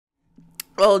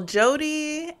Well,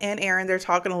 Jody and Aaron, they're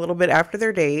talking a little bit after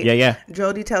their date. Yeah.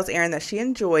 Jody tells Aaron that she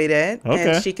enjoyed it.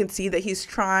 Okay. And she can see that he's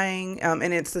trying,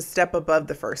 and it's a step above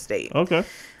the first date. Okay.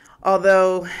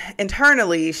 Although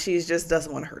internally, she just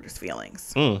doesn't want to hurt his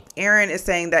feelings. Aaron is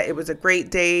saying that it was a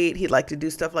great date. He'd like to do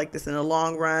stuff like this in the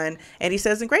long run. And he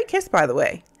says, a great kiss, by the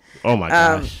way. Oh, my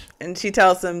gosh. And she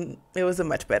tells him it was a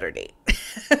much better date.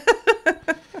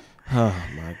 Oh,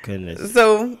 my goodness.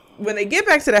 So when they get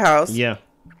back to the house, yeah,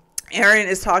 Aaron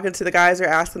is talking to the guys. They're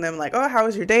asking them, like, oh, how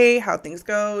was your date? How'd things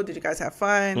go? Did you guys have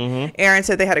fun? Aaron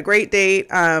said they had a great date.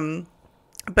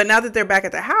 But now that they're back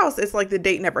at the house, it's like the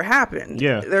date never happened.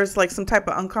 Yeah. There's like some type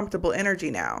of uncomfortable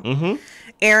energy now.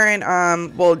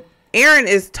 Aaron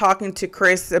is talking to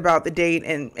Chris about the date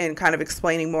and kind of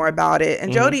explaining more about it.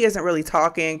 And Jody isn't really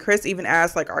talking. Chris even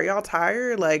asks, like, are y'all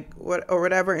tired? Like, what or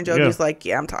whatever. And Jody's like,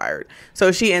 yeah, I'm tired.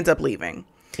 So she ends up leaving.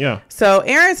 Yeah. So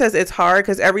Aaron says it's hard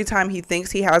because every time he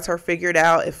thinks he has her figured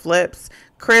out, it flips.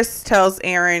 Chris tells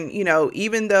Aaron, you know,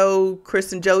 even though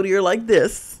Chris and Jody are like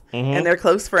this, and they're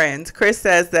close friends, Chris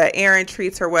says that Aaron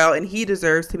treats her well and he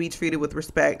deserves to be treated with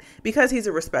respect because he's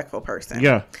a respectful person.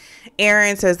 Yeah.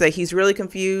 Aaron says that he's really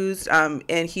confused, and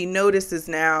he notices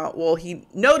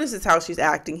how she's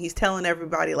acting. He's telling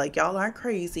everybody, like, y'all aren't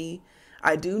crazy.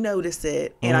 I do notice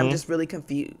it, and I'm just really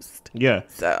confused. Yeah.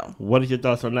 So what are your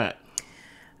thoughts on that?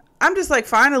 I'm just like,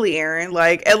 finally, Aaron,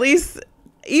 like, at least...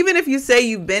 even if you say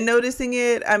you've been noticing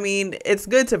it, I mean, it's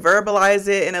good to verbalize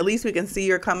it, and at least we can see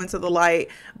you're coming to the light.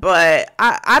 But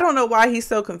I don't know why he's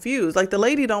so confused. Like, the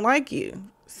lady don't like you.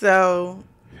 So.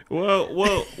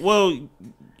 Well,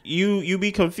 you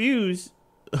be confused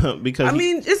because. I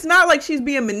mean, it's not like she's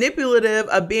being manipulative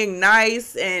of being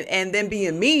nice and then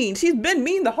being mean. She's been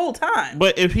mean the whole time.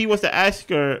 But if he was to ask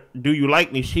her, do you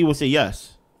like me? She would say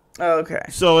yes. Okay.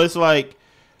 So it's like.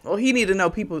 Well, he need to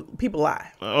know people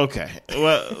lie. Okay.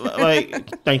 Well,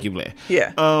 like, thank you, Blair.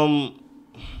 Yeah.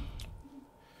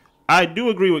 I do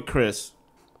agree with Chris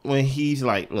when he's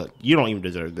like, look, you don't even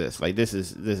deserve this. Like, this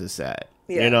is sad.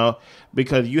 Yeah. You know,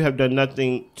 because you have done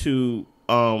nothing to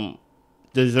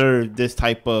deserve this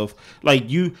type of, like,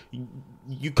 you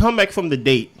come back from the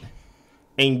date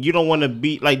and you don't want to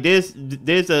be like, there's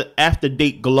a after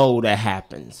date glow that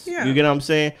happens. Yeah. You get what I'm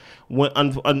saying? Well,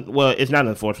 it's not,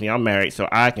 unfortunately, I'm married, so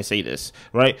I can say this,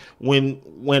 right?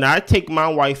 When I take my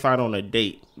wife out on a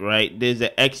date, right, there's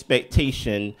an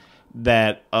expectation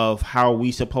that of how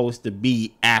we supposed to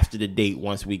be after the date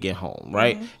once we get home,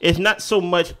 right? It's not so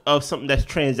much of something that's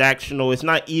transactional. It's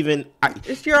not even...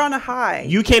 it's you're on a high.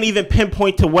 You can't even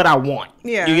pinpoint to what I want.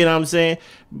 Yeah. You get what I'm saying?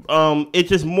 It's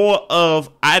just more of,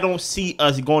 I don't see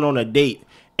us going on a date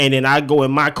and then I go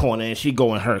in my corner and she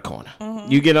go in her corner.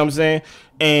 You get what I'm saying?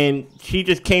 And she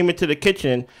just came into the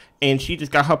kitchen and she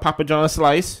just got her Papa John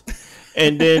slice.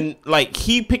 And then, like,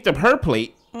 he picked up her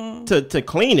plate to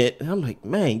clean it. And I'm like,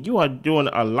 man, you are doing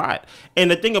a lot. And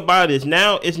the thing about it is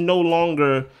now it's no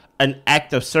longer an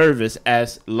act of service,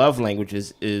 as love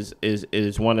languages is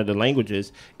one of the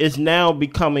languages. It's now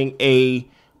becoming a,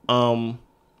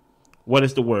 what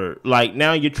is the word? Like,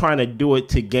 now you're trying to do it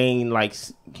to gain, like,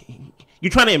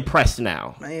 you're trying to impress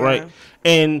now, right?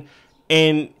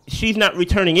 And she's not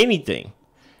returning anything.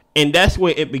 And that's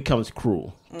where it becomes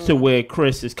cruel, to where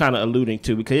Chris is kind of alluding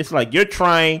to, because it's like you're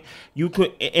trying, you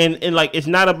could, and like, it's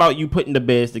not about you putting the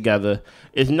beds together.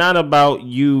 It's not about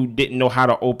you didn't know how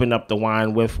to open up the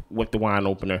wine with the wine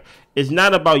opener. It's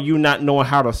not about you not knowing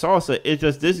how to salsa. It's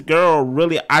just this girl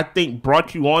really, I think,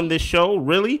 brought you on this show,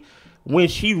 really, when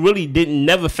she really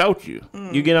never felt you.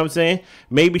 You get what I'm saying?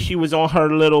 Maybe she was on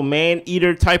her little man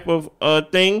eater type of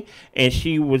thing, and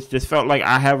she was just felt like,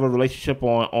 I have a relationship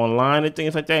online and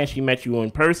things like that, and she met you in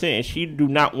person, and she do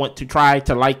not want to try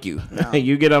to like you. No.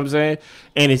 You get what I'm saying?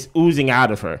 And it's oozing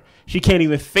out of her. She can't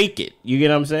even fake it. You get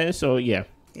what I'm saying? So yeah.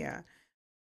 Yeah.